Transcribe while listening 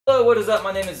Hello, what is up?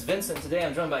 My name is Vincent. Today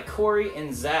I'm joined by Corey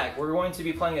and Zach. We're going to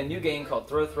be playing a new game called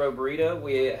Throw Burrito.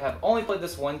 We have only played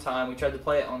this one time. We tried to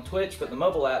play it on Twitch, but the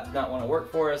mobile app did not want to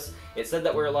work for us. It said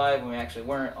that we were live when we actually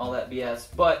weren't, all that BS.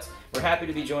 But we're happy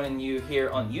to be joining you here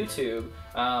on YouTube,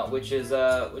 which has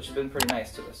been pretty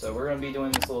nice to us. So we're going to be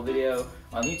doing this little video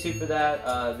on YouTube for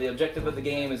that. The objective of the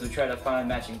game is we try to find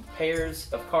matching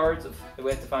pairs of cards. We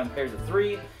have to find pairs of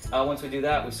 3. Once we do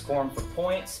that, we score them for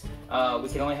points. We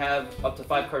can only have up to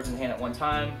 5 cards in hand at one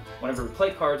time. Whenever we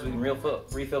play cards, we can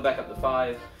refill back up to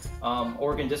 5.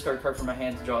 Or we can discard a card from our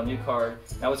hand to draw a new card.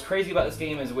 Now what's crazy about this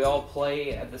game is we all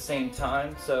play at the same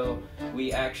time, so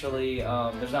we actually,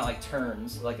 there's not like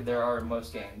turns like there are in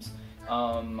most games.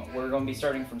 We're going to be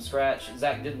starting from scratch.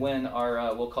 Zach did win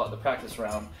our, we'll call it the practice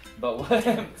round, but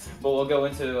we'll go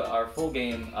into our full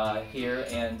game here,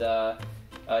 and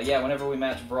yeah, whenever we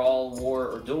match Brawl, War,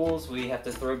 or Duels, we have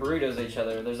to throw burritos at each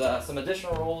other. There's some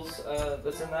additional rules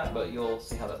that's in that, but you'll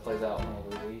see how that plays out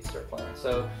whenever we start playing.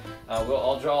 So we'll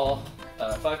all draw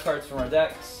 5 cards from our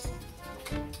decks,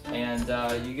 and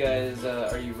you guys,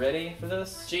 are you ready for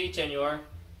this? Cheech, and you are?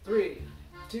 3,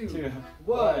 2,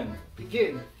 1,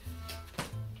 begin.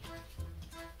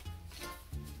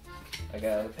 I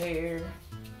got a pair.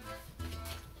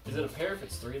 Is it a pair if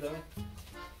it's 3 though?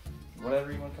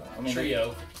 Whatever you want to call it. I mean,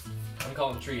 trio. I'm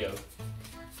calling trio.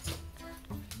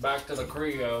 Back to the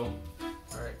trio.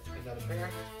 Alright, I got a pair.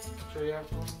 Trio.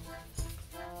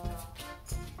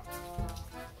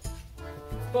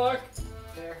 Fuck.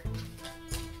 Pair.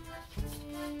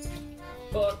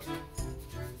 Fuck.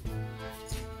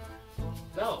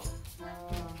 No.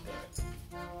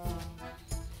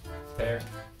 pair.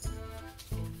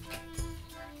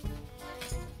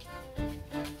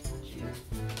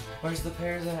 Where's the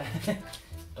pairs at?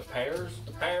 The pairs,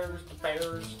 the pairs, the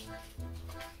pairs.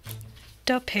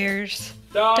 The pairs.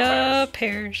 The The pairs.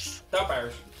 pairs. The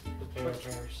pairs. The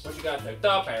pairs. What you got there?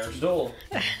 The pairs. Duel.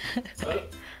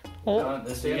 Oh.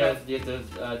 This, you guys get to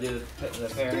do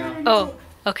the pair now. Oh,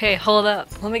 okay, hold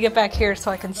up. Let me get back here so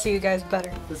I can see you guys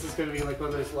better. This is gonna be like one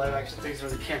of those live action things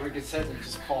where the camera gets hit and it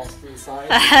just falls to the side.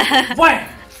 Wham!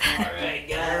 Alright,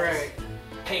 guys. Alright.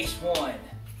 Pace 1.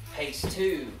 Pace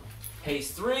 2.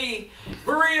 Pace 3.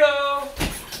 Burrito!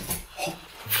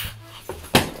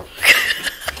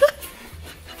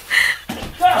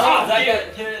 Oh, I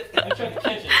got hit. I tried to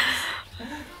catch it.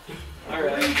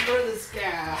 Alright. Reach for the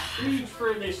sky. Reach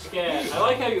for the scat. I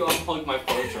like how you unplugged my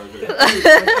phone charger.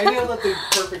 I nailed that thing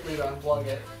perfectly to unplug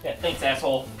it. Yeah, thanks,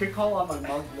 asshole. Good call on my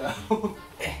mug though.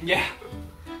 Yeah.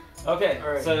 Okay,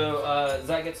 Alright. so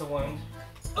Zach gets a wound.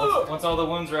 Once all the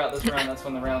wounds are out this round, that's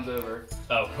when the round's over.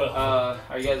 Oh, well.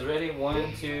 Are you guys ready?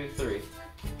 1, 2, 3.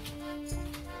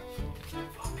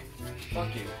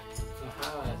 Fuck you.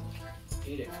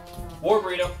 Eat it. War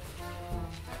burrito.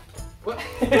 What?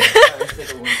 Alright,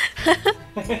 take a wound.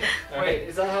 Wait,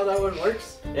 is that how that one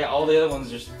works? Yeah, all the other ones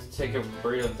just take a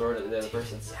burrito and throw it at the other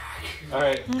person.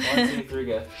 Alright, 1, 2, 3,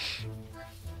 go.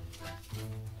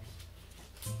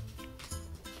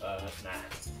 Nah.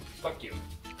 Fuck you.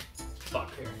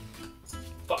 Fuck.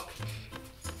 Fuck.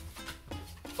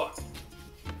 Fuck.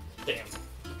 Damn.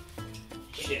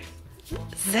 Shit.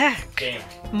 Zach, Damn.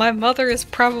 my mother is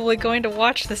probably going to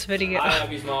watch this video. Hi,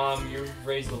 Abby's mom. You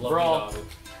raised a lovely Brawl. daughter.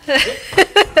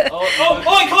 Oh,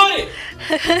 I caught it!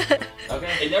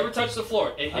 okay. It never touched the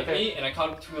floor. It hit Okay. me, and I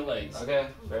caught it between my legs. Okay,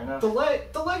 fair enough. The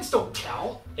legs don't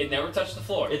count. It never touched the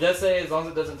floor. It does say as long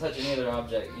as it doesn't touch any other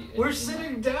object. We're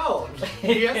sitting down.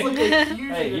 He has like a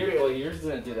huge Hey, well, yours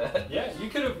didn't do that. Yeah, you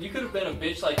could have been a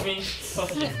bitch like me.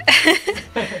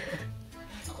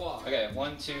 Okay,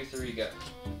 1, 2, 3, go.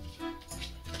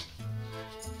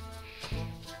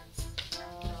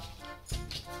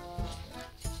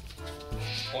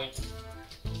 Point.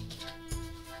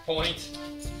 Point.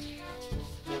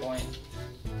 Point.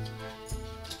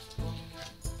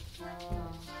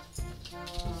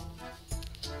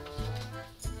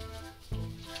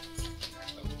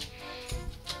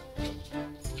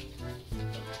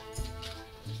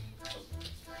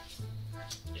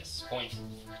 Yes, point.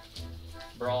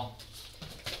 Brawl.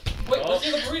 Wait, Oh. let's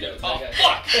do the burrito. Oh, Okay.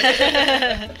 fuck!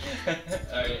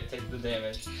 Alright, take the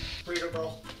damage. Burrito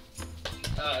bro.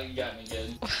 You got me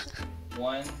good.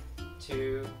 1,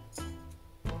 2.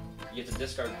 You get to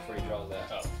discard before you draw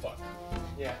that. Oh, fuck.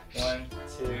 Yeah. 1,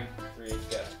 2, 3,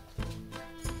 go.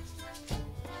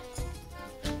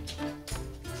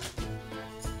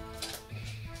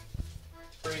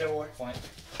 Burrito war. Point.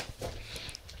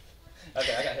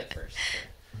 Okay, I got hit first.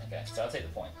 Okay, so I'll take the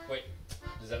point. Wait,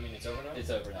 does that mean it's over now? It's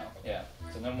over now. Yeah.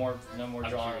 So no more I'm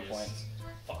drawing curious. points.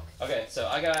 Fuck. Okay, so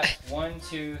I got 1,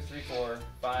 2, 3, 4,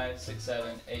 5, 6,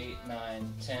 7, 8,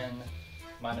 9, 10,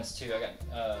 Minus 2, I got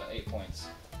 8 points.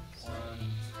 1,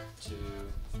 2,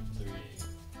 3,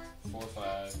 4,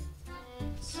 5,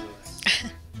 6,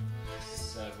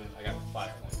 7. I got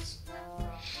 5 points.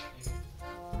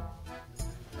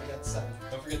 I got 7.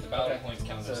 Don't forget the battle Okay. points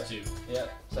count as 2.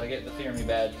 Yep. So I get the Fear Me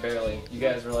badge barely. You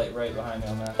guys were like right behind me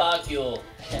on that. Fuck you.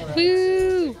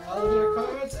 Woo! All of your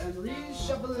cards and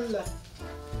reshuffle.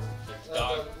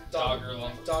 Dogger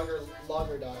long.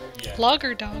 Logger dogger. Yeah.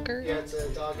 Logger dogger. Yeah, it's a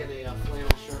dog in a flannel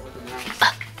shirt with a mouse.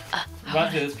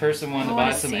 About this person wanted to Oh, buy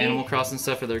I some see. Animal Crossing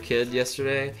stuff for their kid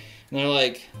yesterday, and they're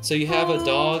like, "So you have a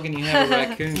dog and you have a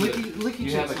raccoon, but Licky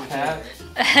you have a chicks,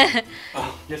 cat?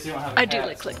 Oh, guess you don't have a I cat." do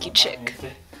like so Licky don't Chick. buy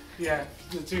anything. Yeah,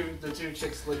 the two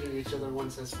chicks licking each other. One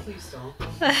says, "Please don't."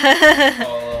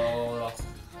 Oh,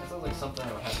 that sounds like something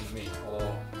that would happen to me.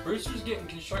 Oh, Brewster's getting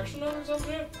construction on or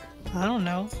something? I don't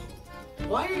know.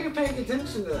 Why are you paying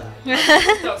attention to that? I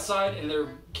looked outside and their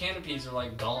canopies are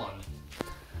like gone.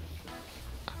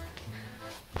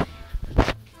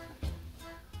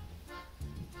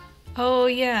 Oh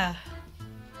yeah.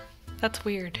 That's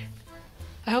weird.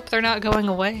 I hope they're not going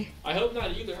away. I hope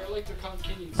not either. I like their cotton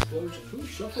candy explosion. Who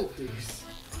shuffled these?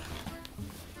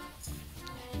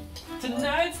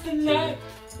 Tonight's the night.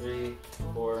 3,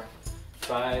 4,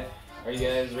 5. Are you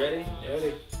guys ready?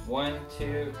 Ready? 1,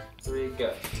 2, 3,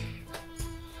 go.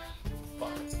 Fuck.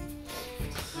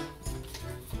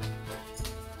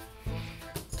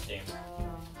 Damn.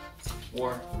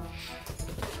 War.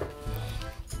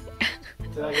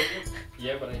 Did I get you?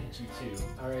 Yeah, but I hit you too.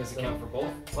 Alright, Does it so count for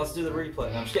both? Let's do the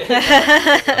replay. No, I'm just kidding.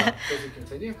 does it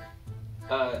continue?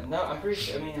 No, I'm pretty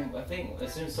sure. I mean, I think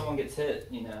as soon as someone gets hit,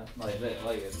 you know, like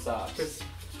it stops.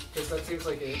 Because that seems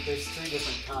like there's 3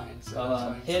 different kinds. So that's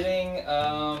fine. Hitting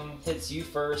hits you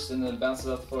first and then bounces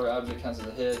off the floor. Object counts as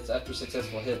a hit. After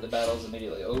successful hit, the battle is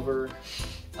immediately over.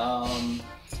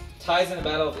 Ties in a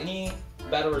battle. If any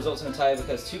battle results in a tie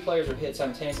because 2 players are hit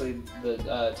simultaneously,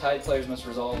 the tied players must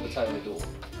resolve the tie of the duel.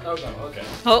 Okay. Oh, okay.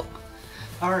 Oh.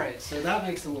 Alright, so that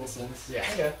makes a little sense. Yeah.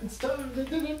 Okay. It's time.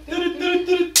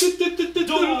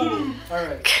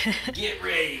 Alright. Get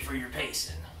ready for your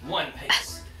pacing. 1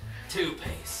 pace, 2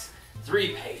 pace,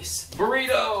 3 pace.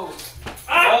 Burrito!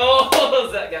 Oh,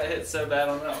 that got hit so bad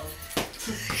on that one.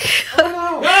 Oh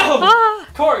no! No! Ah.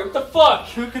 Corey, what the fuck?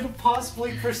 Who could have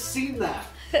possibly foreseen that?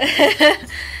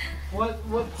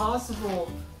 What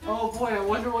possible? Oh boy, I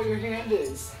wonder what your hand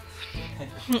is.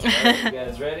 Alright, you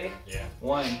guys ready? Yeah.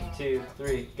 1, 2,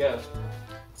 3, go.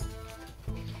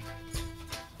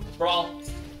 Brawl.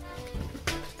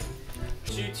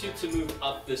 Shoot to move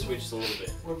up this way just a little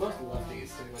bit. We're both lefties,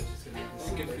 so we're just gonna This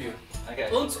is good for you. Okay.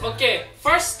 Okay,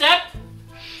 first step,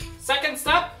 second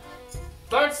step,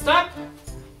 third step,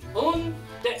 Dude,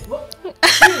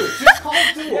 just call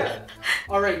it duel. Yeah.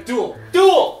 Alright, duel.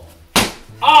 duel!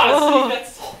 Ah, Oh. see,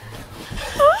 that's...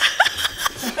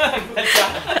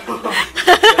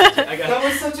 I got That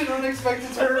was such an unexpected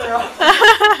turnaround.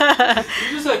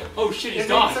 You're just like, oh shit, he's It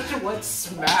gone. made such a wet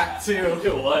smack too.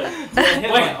 It was. I hit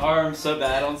my Wait. arm so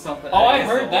bad on something. Oh, I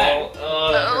against heard the that. wall.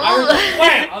 Oh, that hurt. I heard the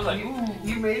wham! I was like, ooh.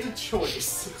 You made a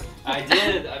choice. I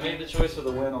did. I made the choice for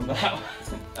the win on that one.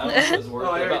 I don't know if it was worth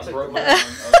Oh, I it. already About took broke the my arm.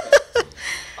 Okay.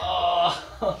 Oh.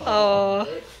 Oh.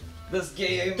 This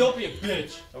game. Don't be a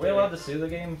bitch. Are we allowed to sue the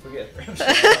game if we get? No,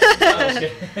 I'm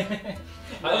just kidding.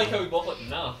 I like how we both like,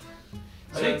 no.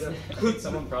 I think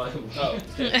someone probably. Oh,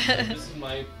 okay. This is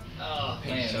my... Oh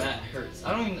man, that hurts.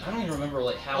 I don't even remember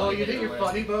like how. Oh, I you hit it your or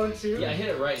funny bone too? Yeah, I hit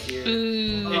it right here.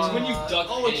 Ooh. It's when you duck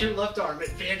Oh, with in. your left arm.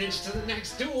 Advantage to the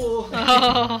next duel.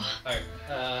 Oh. Alright.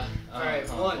 Alright,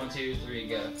 hold on. 1. 1, 2, 3,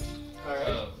 go.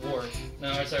 Alright. War.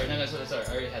 No, sorry. No, sorry.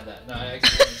 I already had that. No, I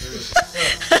accidentally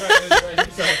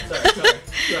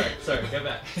sorry. Go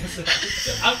back.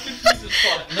 I'm confused as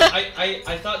fuck. No,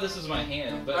 I thought this was my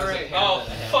hand, but it was a Alright. hand Oh,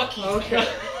 that I had. fuck you. Okay.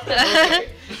 Okay.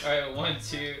 Alright, 1,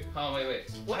 2. Oh,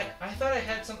 wait. What? I thought I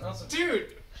had something else.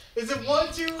 Dude, is it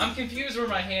 1, 2? I'm confused where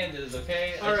my hand is,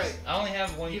 okay? Alright. I only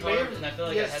have one You card, may have, and I feel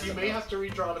like I had yes, you something may else. have to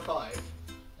redraw to 5.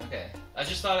 Okay. I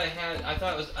just thought I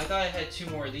had 2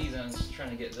 more of these, and I was just trying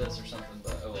to get this or something,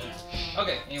 but oh well.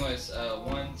 Okay, anyways,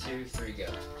 1, 2, 3, go.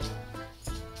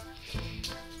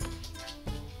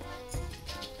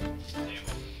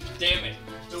 Damn it.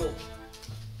 Duel.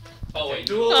 Oh, wait.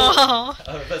 Duel. Oh.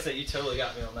 I was about to say, you totally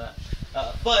got me on that.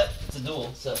 But it's a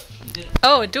duel, so you did it.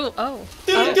 Oh, a duel. Oh.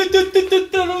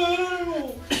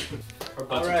 Our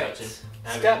butts are Alright. touching. I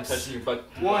haven't Steps. been touching your butt.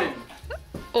 1,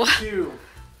 Oh. 2,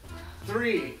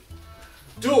 3.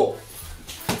 Duel.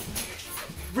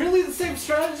 Really the same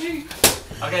strategy?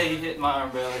 Okay, you hit my arm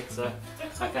barely, so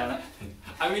I kind of.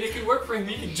 I mean, it could work for him.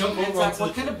 He can jump It's over like, onto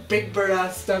what the... kind of big bird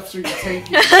ass steps are you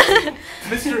taking?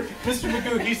 Mr.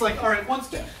 Magoo, he's like, alright, one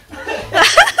step.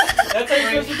 That's how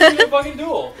you're supposed to do a fucking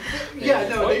duel. Yeah,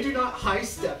 no, What? they do not high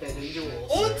step in duels.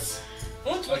 What?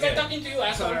 What? Was Okay. I talking to you,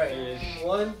 asshole? Alright.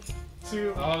 1,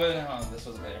 2. Oh, but no, this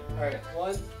wasn't there. Alright,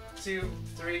 1, 2,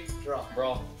 3, draw.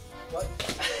 Brawl. What?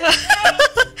 Both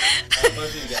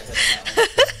of you guys hit it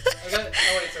I got it.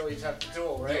 Oh wait, so we just have to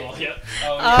duel, right? Duel, yep.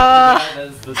 now. Oh, yeah. That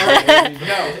is the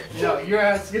No, your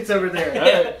ass gets over there.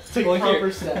 Alright, Take well, proper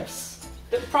here. steps.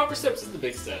 The proper steps is the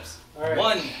big steps. Alright.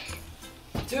 1,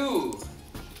 2,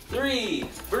 3,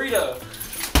 burrito.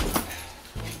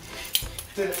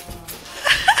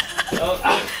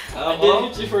 I well,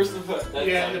 did hit you first and foot.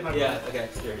 Yeah, I did my yeah, okay,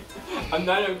 sure. I'm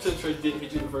 99% sure I did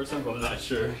hit you the first time, but I'm not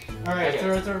sure. Alright,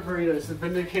 Okay. throw burritos. The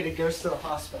Vindicated goes to the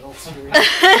hospital.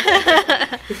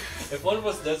 If one of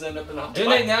us does end up in the hospital...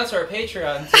 Donate now to our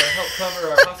Patreon to help cover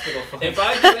our hospital funds. If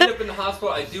I do end up in the hospital,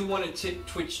 I do want it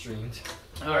Twitch streamed.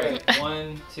 Alright,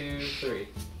 1, 2, 3.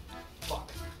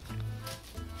 Fuck.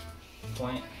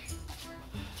 Point.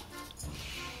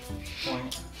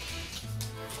 Point.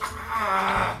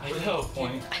 I know.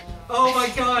 Point. Oh my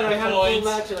god, I had a full Points.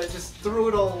 match and I just threw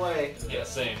it all away. Yeah,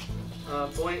 same.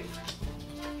 Point.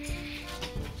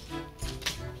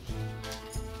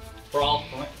 Brawl.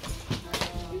 Point.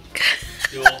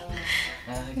 Duel.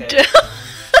 Okay.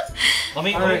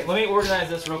 Let Alright. me organize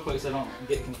this real quick so I don't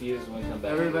get confused when we come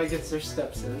back. Everybody gets their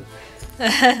steps in.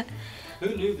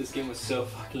 Who knew this game was so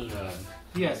fucking,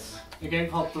 Yes. A game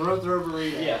called Throw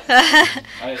Burrito. Yeah.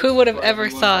 Alright, Who would have what, ever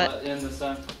you want thought? to let in this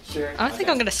time? Sure. I think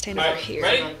I'm gonna stand over Alright, here.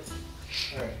 ready? Alright.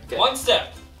 Okay. 1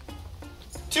 step.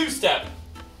 2 step.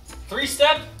 3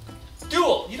 step.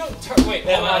 Duel. You don't turn. Wait,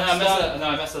 No, hold I on. messed stop. up. No,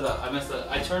 I messed it up.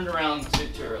 I turned around too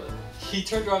early. He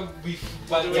turned around.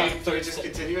 By the Do way, we just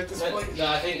continue at this point? No,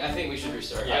 I think we should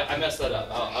restart. Yeah. I messed that up.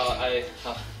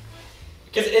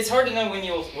 Because it's hard to know when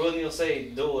you'll say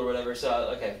duel or whatever.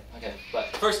 So okay,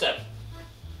 but first step.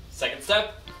 Second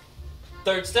step.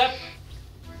 Third step.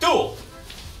 Duel.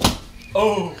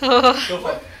 Oh. Go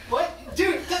for it. What?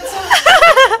 Dude, that's not...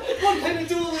 What kind of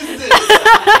duel is this? You did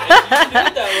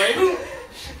it that way.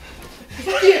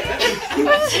 Yeah.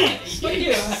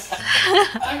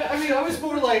 I mean, I was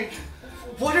more like,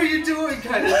 what are you doing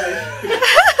kind of thing.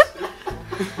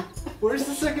 Where's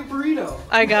the second burrito?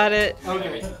 I got it.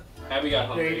 Okay. Now we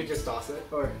got There, you hungry. can just toss it.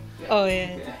 Or, yeah. Oh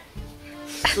yeah. okay.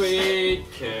 Sweet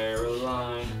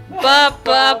Caroline. Ba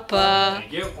ba ba.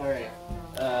 Thank you. Alright.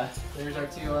 There's our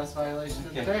TOS violation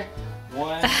of the Okay. day.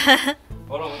 1.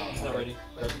 Hold on, it's not ready.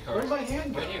 Grab your Where'd card. my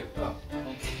hand go? Right here. Oh.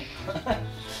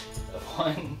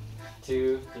 1,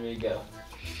 2, 3, go.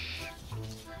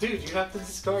 Dude, you have to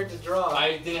discard to draw.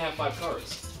 I didn't have 5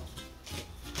 cards.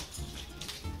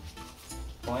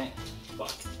 Point.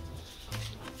 Fuck.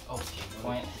 Oh,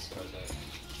 Point. This card's out.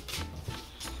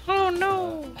 Oh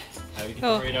no. How do you get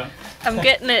Oh. the burrito? I'm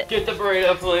getting it. Get the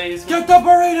burrito, please. Get the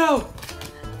burrito!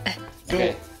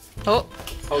 Okay. Oh.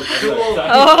 Oh, Duel.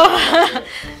 Oh.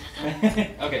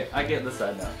 Okay, I get this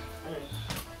side now.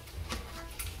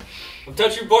 I'm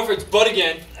touching your boyfriend's butt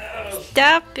again.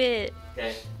 Stop it.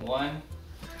 Okay, 1.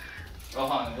 Oh,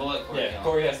 hold on. We'll let Corey Yeah, count.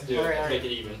 Corey has to do it. Alright, Make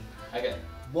it even. Okay.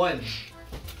 1,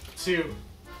 2,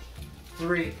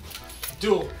 3,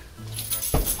 duel.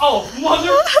 Oh,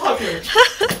 motherfucker!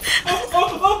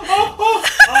 Oh,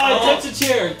 I touched a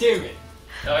chair. Damn it.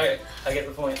 Alright, I get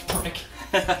the point.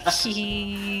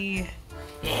 He.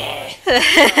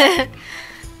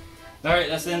 Alright,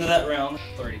 that's the end of that round.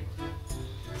 30.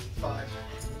 5.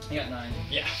 You got 9.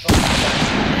 Yeah.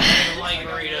 I don't like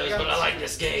burritos, but I like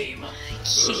this game.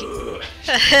 Alright,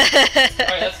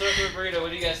 let's throw through a burrito. What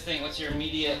do you guys think? What's your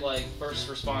immediate, first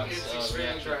response It's extremely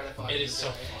reaction? gratifying. It is so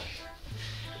fun.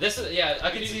 This is, yeah,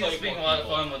 I could It's see like this being a more lot of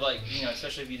people. fun with,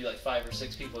 especially if you do 5 or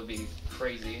 6 people, it'd be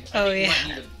crazy. Oh, I think yeah.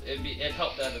 you might need it'd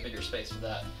help to have a bigger space for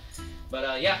that.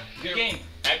 But, yeah, good game.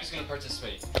 Abby's gonna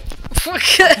participate.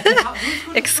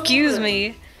 Excuse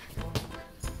me.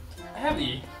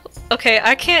 Abby. Okay,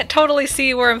 I can't totally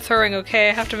see where I'm throwing, okay?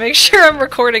 I have to make sure I'm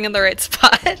recording in the right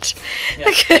spot. Yeah,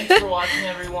 thanks for watching,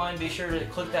 everyone. Be sure to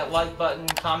click that like button,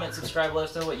 comment, subscribe, let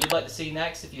us know what you'd like to see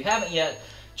next. If you haven't yet,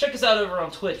 check us out over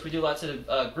on Twitch. We do lots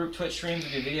of group Twitch streams.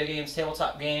 We do video games,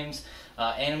 tabletop games,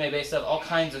 anime-based stuff, all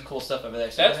kinds of cool stuff over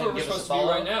there. So That's go where ahead we're and give us a supposed to be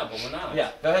follow. right now, but we're not.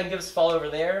 Yeah, go ahead and give us a follow over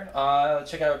there.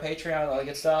 Check out our Patreon, all that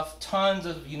good stuff. Tons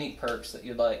of unique perks that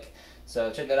you'd like.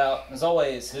 So check that out. As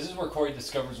always, This is where Corey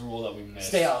discovers a rule that we missed.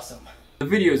 stay awesome. The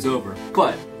video's over,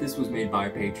 but this was made by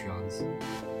Patreons.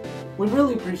 We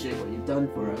really appreciate what you've done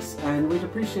for us, and we'd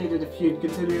appreciate it if you'd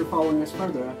continue following us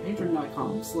further at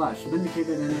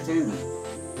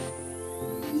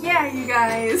patreon.com/vindicatederentertainment. Yeah. yeah, you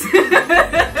guys.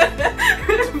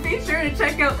 Be sure to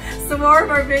check out some more of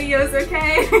our videos,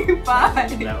 okay? Bye.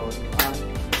 That was fun.